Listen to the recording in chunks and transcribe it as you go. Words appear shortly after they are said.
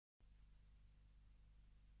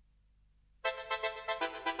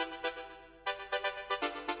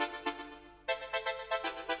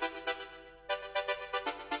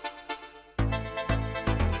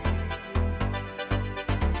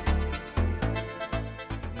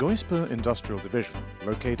Goizper Industrial Division,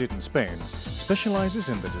 located in Spain, specializes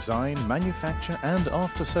in the design, manufacture and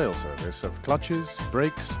after-sale service of clutches,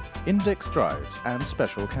 brakes, index drives and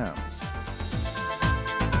special cams.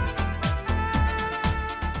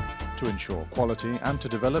 To ensure quality and to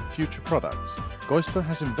develop future products, Goizper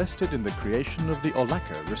has invested in the creation of the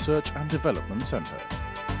Olaca Research and Development Center.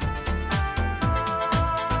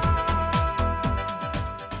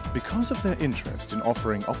 Because of their interest in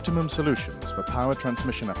offering optimum solutions for power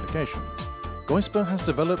transmission applications, Goizper has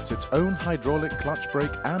developed its own hydraulic clutch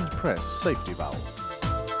brake and press safety valve.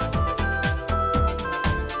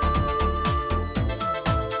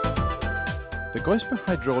 The Goizper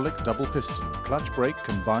hydraulic double piston clutch brake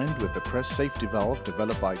combined with the press safety valve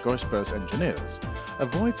developed by Goizper's engineers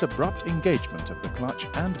avoids abrupt engagement of the clutch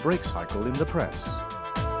and brake cycle in the press.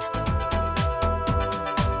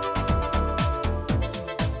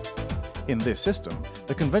 In this system,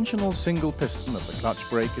 the conventional single piston of the clutch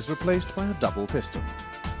brake is replaced by a double piston.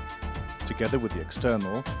 Together with the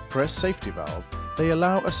external press safety valve, they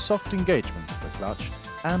allow a soft engagement of the clutch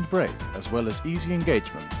and brake as well as easy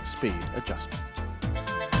engagement speed adjustment.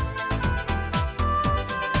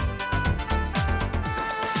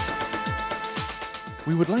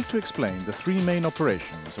 We would like to explain the three main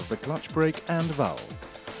operations of the clutch brake and valve.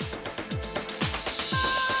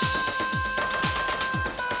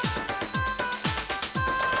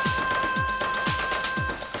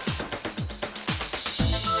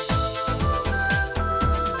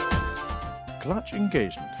 Clutch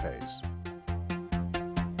engagement phase.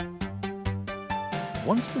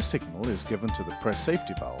 Once the signal is given to the press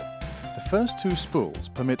safety valve, the first two spools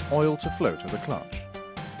permit oil to flow to the clutch.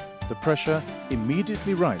 The pressure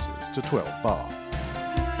immediately rises to 12 bar.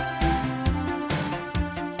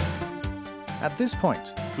 At this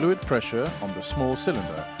point, fluid pressure on the small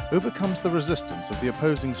cylinder overcomes the resistance of the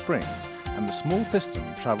opposing springs and the small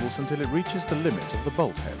piston travels until it reaches the limit of the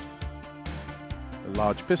bolt head. The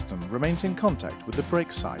large piston remains in contact with the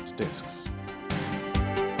brake side discs.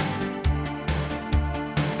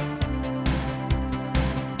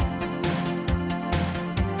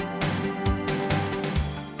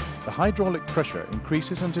 The hydraulic pressure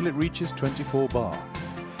increases until it reaches 24 bar.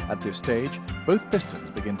 At this stage, both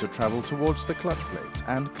pistons begin to travel towards the clutch plates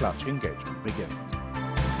and clutch engagement begins.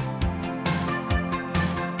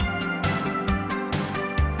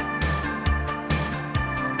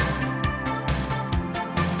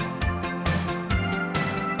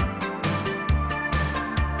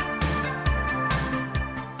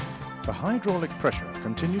 The hydraulic pressure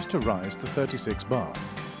continues to rise to 36 bar.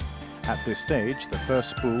 At this stage, the first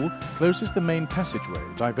spool closes the main passageway,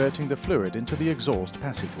 diverting the fluid into the exhaust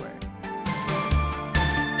passageway.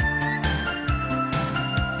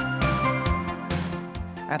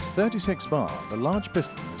 At 36 bar, the large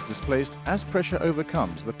piston is displaced as pressure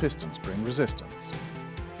overcomes the piston spring resistance.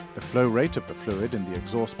 The flow rate of the fluid in the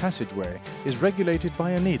exhaust passageway is regulated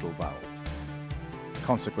by a needle valve.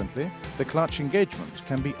 Consequently, the clutch engagement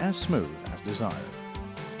can be as smooth as desired.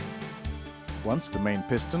 Once the main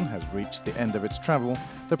piston has reached the end of its travel,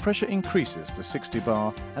 the pressure increases to 60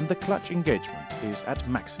 bar and the clutch engagement is at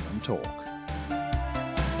maximum torque.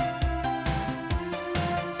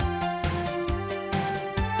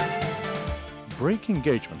 Brake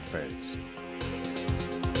engagement phase.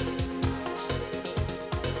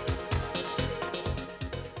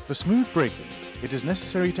 For smooth braking, it is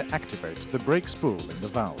necessary to activate the brake spool in the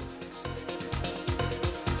valve.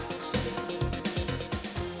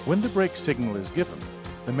 When the brake signal is given,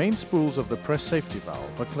 the main spools of the press safety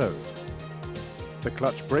valve are closed. The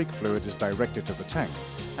clutch brake fluid is directed to the tank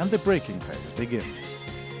and the braking phase begins.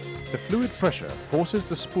 The fluid pressure forces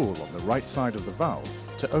the spool on the right side of the valve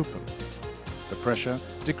to open. The pressure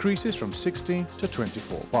decreases from 60 to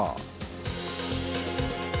 24 bar.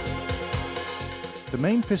 The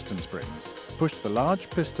main piston springs push the large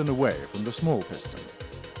piston away from the small piston.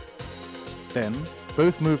 Then,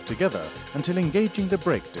 both move together until engaging the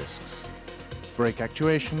brake discs. Brake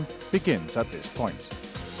actuation begins at this point.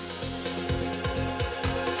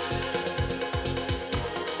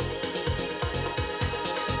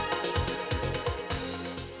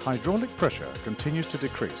 Hydraulic pressure continues to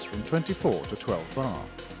decrease from 24 to 12 bar.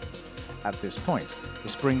 At this point, the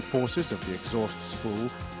spring forces of the exhaust spool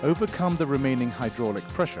overcome the remaining hydraulic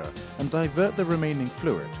pressure and divert the remaining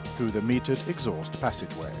fluid through the metered exhaust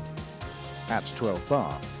passageway. At 12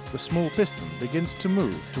 bar, the small piston begins to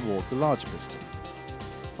move toward the large piston.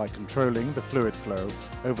 By controlling the fluid flow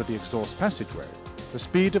over the exhaust passageway, the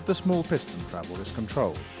speed of the small piston travel is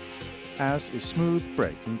controlled, as is smooth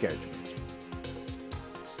brake engagement.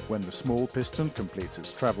 When the small piston completes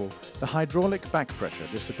its travel, the hydraulic back pressure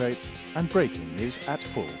dissipates and braking is at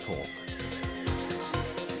full torque.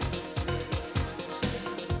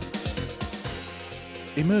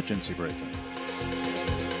 Emergency braking.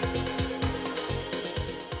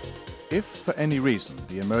 If for any reason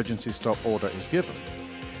the emergency stop order is given,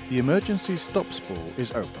 the emergency stop spool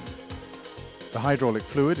is open. The hydraulic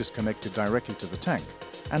fluid is connected directly to the tank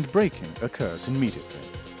and braking occurs immediately.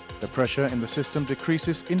 The pressure in the system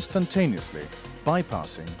decreases instantaneously,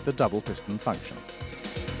 bypassing the double piston function.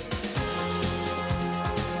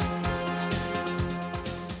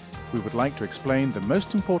 We would like to explain the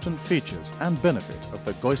most important features and benefit of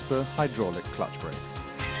the Goizper hydraulic clutch brake.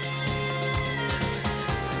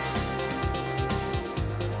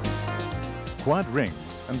 Quad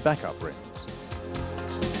rings and backup rings.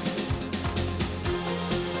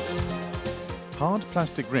 Hard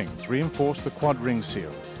plastic rings reinforce the quad ring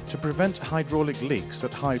seal to prevent hydraulic leaks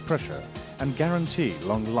at high pressure and guarantee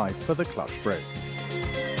long life for the clutch brake.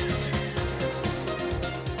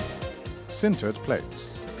 Sintered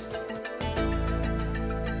plates.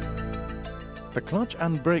 The clutch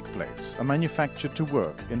and brake plates are manufactured to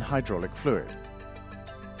work in hydraulic fluid.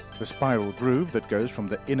 The spiral groove that goes from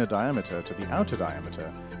the inner diameter to the outer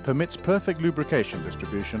diameter permits perfect lubrication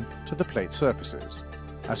distribution to the plate surfaces,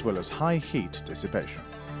 as well as high heat dissipation.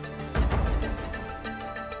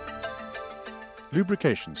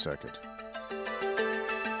 Lubrication circuit.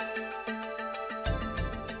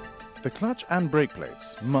 The clutch and brake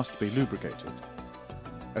plates must be lubricated.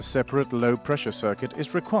 A separate low-pressure circuit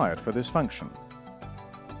is required for this function.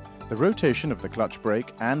 The rotation of the clutch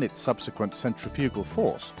brake and its subsequent centrifugal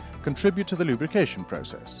force contribute to the lubrication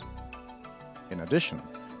process. In addition,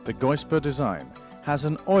 the Goizper design has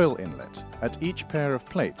an oil inlet at each pair of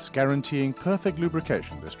plates guaranteeing perfect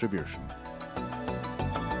lubrication distribution.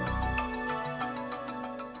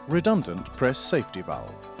 Redundant press safety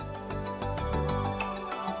valve.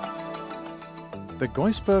 The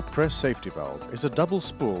Goizper press safety valve is a double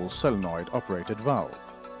spool solenoid operated valve.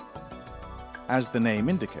 As the name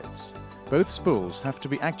indicates, both spools have to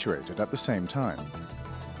be actuated at the same time.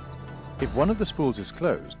 If one of the spools is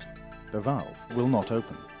closed, the valve will not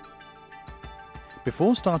open.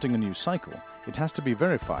 Before starting a new cycle, it has to be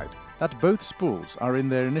verified that both spools are in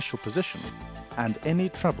their initial position and any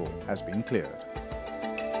trouble has been cleared.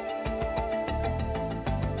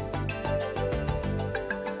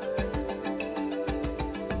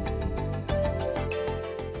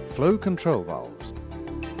 Flow control valves.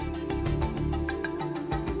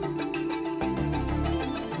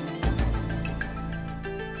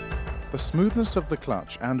 The smoothness of the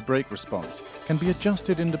clutch and brake response can be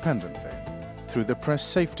adjusted independently through the press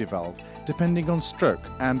safety valve depending on stroke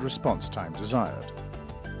and response time desired.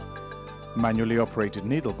 Manually operated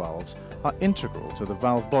needle valves are integral to the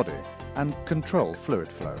valve body and control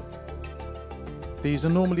fluid flow. These are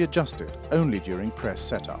normally adjusted only during press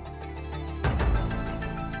setup.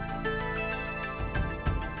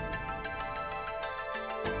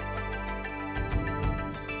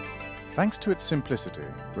 Thanks to its simplicity,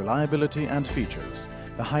 reliability and features,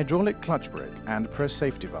 the hydraulic clutch brake and press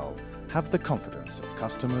safety valve have the confidence of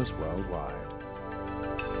customers worldwide.